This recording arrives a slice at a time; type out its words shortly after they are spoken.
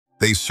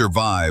They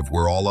survive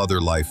where all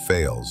other life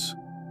fails.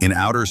 In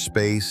outer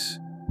space,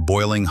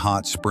 boiling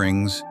hot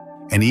springs,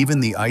 and even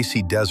the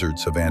icy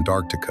deserts of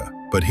Antarctica.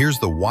 But here's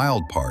the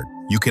wild part.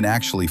 You can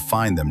actually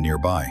find them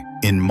nearby.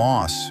 In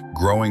moss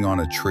growing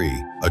on a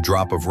tree, a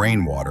drop of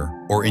rainwater,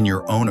 or in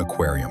your own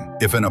aquarium.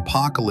 If an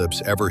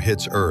apocalypse ever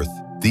hits Earth,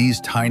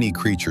 these tiny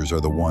creatures are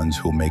the ones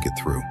who'll make it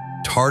through.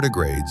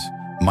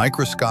 Tardigrades,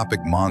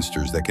 microscopic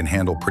monsters that can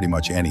handle pretty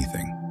much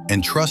anything.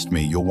 And trust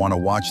me, you'll want to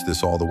watch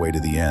this all the way to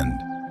the end.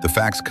 The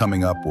facts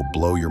coming up will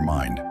blow your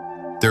mind.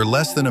 They're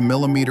less than a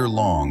millimeter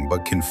long,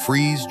 but can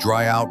freeze,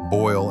 dry out,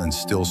 boil, and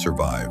still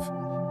survive.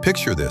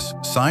 Picture this,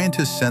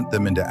 scientists sent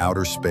them into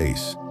outer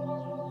space.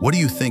 What do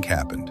you think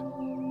happened?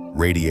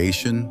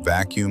 Radiation,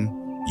 vacuum,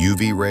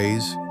 UV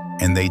rays,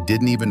 and they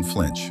didn't even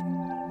flinch.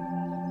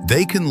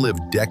 They can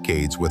live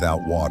decades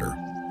without water.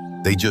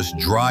 They just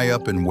dry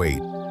up and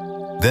wait.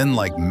 Then,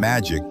 like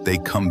magic, they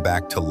come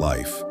back to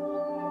life.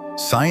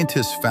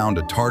 Scientists found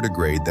a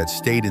tardigrade that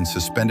stayed in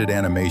suspended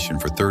animation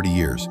for 30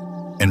 years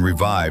and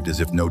revived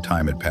as if no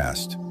time had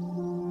passed.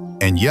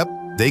 And yep,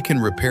 they can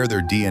repair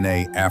their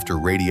DNA after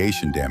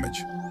radiation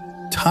damage.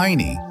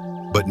 Tiny,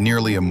 but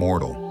nearly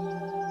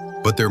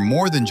immortal. But they're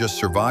more than just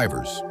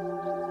survivors.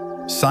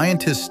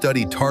 Scientists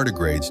study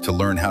tardigrades to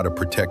learn how to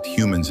protect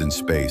humans in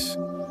space,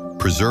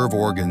 preserve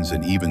organs,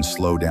 and even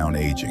slow down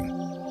aging.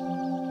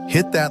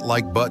 Hit that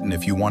like button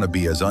if you want to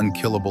be as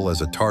unkillable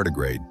as a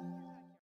tardigrade.